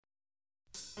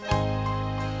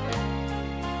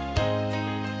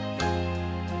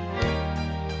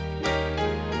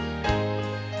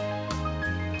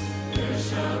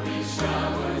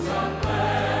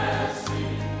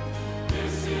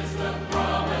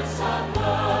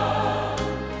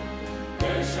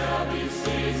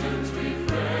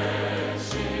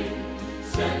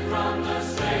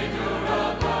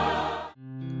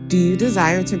Do you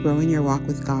desire to grow in your walk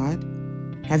with God?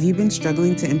 Have you been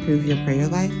struggling to improve your prayer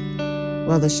life?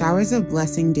 Well, the Showers of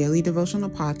Blessing Daily Devotional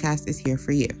Podcast is here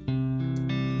for you.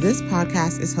 This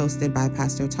podcast is hosted by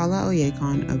Pastor Tola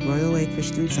Oyekan of Royalway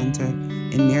Christian Center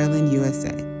in Maryland,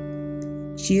 USA.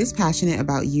 She is passionate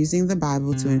about using the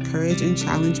Bible to encourage and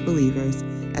challenge believers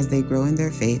as they grow in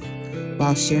their faith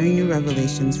while sharing new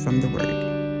revelations from the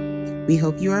Word. We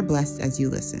hope you are blessed as you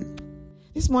listen.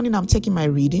 This morning I'm taking my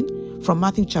reading from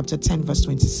Matthew chapter 10 verse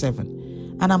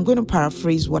 27, and I'm going to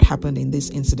paraphrase what happened in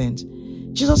this incident.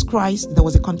 There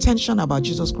was a contention about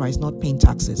Jesus Christ not paying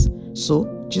taxes. So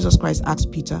Jesus Christ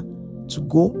asked Peter to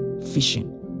go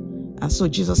fishing. And so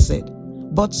Jesus said,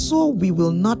 "But so we will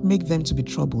not make them to be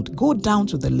troubled. Go down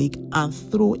to the lake and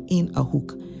throw in a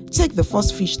hook. Take the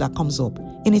first fish that comes up.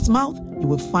 In its mouth you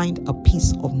will find a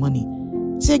piece of money.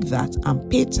 Take that and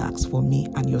pay tax for me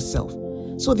and yourself."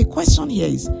 So the question here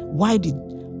is, why did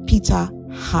Peter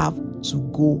have to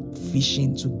go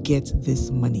fishing to get this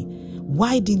money?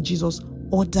 Why didn't Jesus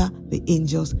order the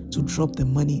angels to drop the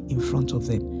money in front of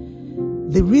them?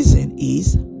 The reason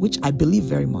is, which I believe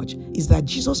very much, is that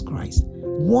Jesus Christ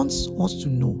wants us to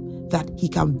know that he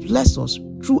can bless us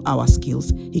through our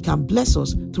skills. He can bless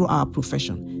us through our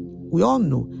profession. We all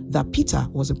know that Peter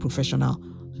was a professional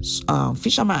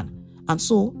fisherman. And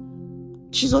so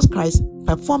Jesus Christ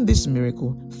performed this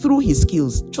miracle through his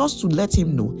skills, just to let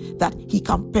him know that he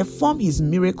can perform his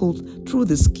miracles through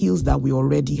the skills that we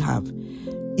already have.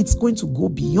 It's going to go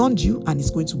beyond you, and it's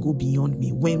going to go beyond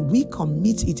me. When we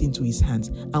commit it into his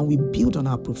hands and we build on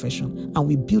our profession and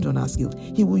we build on our skills,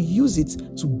 he will use it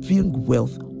to bring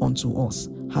wealth unto us.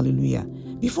 Hallelujah.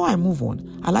 Before I move on,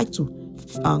 I like to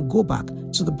go back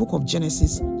to the book of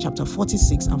Genesis chapter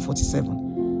 46 and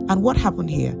 47. And what happened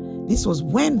here? This was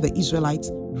when the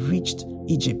Israelites reached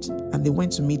Egypt and they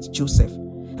went to meet Joseph.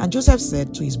 And Joseph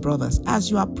said to his brothers,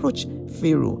 "As you approach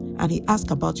Pharaoh and he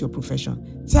asks about your profession,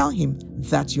 tell him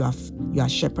that you are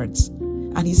shepherds."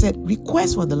 And he said,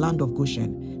 "Request for the land of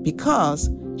Goshen, because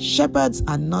shepherds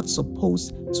are not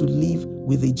supposed to live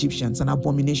with the Egyptians, an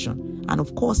abomination." And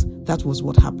of course, that was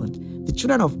what happened. The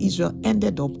children of Israel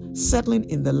ended up settling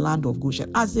in the land of Goshen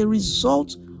as a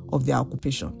result of their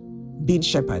occupation, being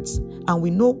shepherds. And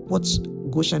we know what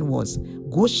Goshen was.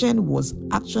 Goshen was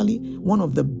actually one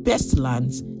of the best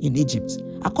lands in Egypt.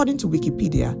 According to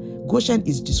Wikipedia, Goshen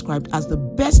is described as the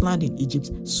best land in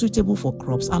Egypt, suitable for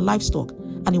crops and livestock.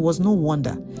 And it was no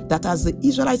wonder that as the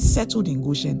Israelites settled in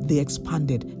Goshen, they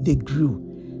expanded, they grew.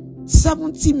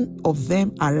 70 of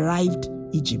them arrived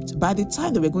Egypt. By the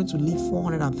time they were going to live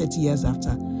 430 years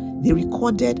after, they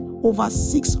recorded over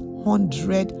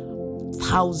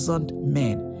 600,000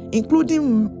 men.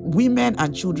 Including women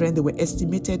and children, they were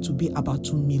estimated to be about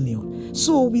 2 million.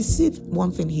 So we see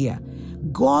one thing here.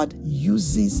 God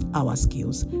uses our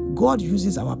skills. God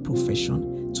uses our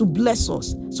profession to bless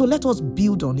us. So let us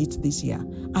build on it this year,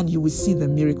 and you will see the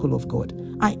miracle of God.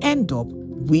 I end up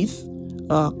with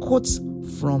a quote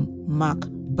from Mark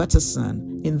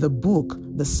Batterson in the book,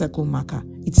 The Circle Marker.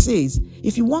 It says,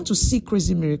 "If you want to see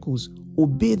crazy miracles,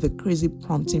 obey the crazy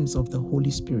promptings of the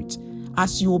Holy Spirit.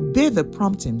 As you obey the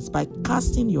promptings by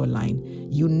casting your line,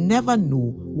 you never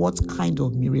know what kind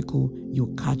of miracle you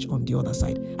catch on the other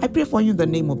side." I pray for you in the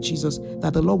name of Jesus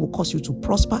that the Lord will cause you to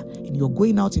prosper in your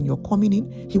going out, in your coming in.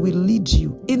 He will lead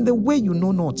you in the way you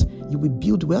know not. You will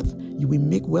build wealth. You will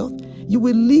make wealth. You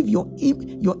will leave your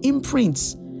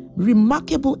imprints,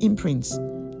 remarkable imprints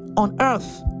on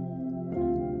earth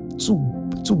to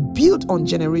build on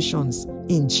generations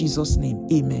in Jesus' name.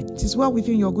 Amen. It is well with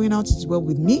you. You're going out. It is well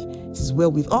with me. It is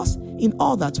well with us in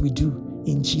all that we do.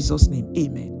 In Jesus' name.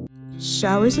 Amen.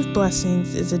 Showers of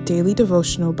Blessings is a daily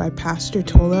devotional by Pastor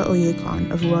Tola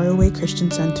Oyekan of Royalway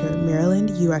Christian Center,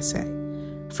 Maryland, USA.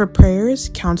 For prayers,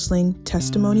 counseling,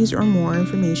 testimonies, or more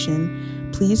information,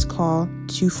 please call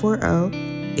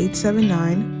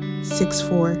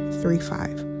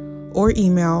 240-879-6435 or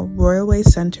email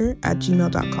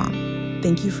royalwaycenter@gmail.com.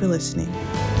 Thank you for listening.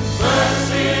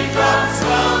 Mercy comes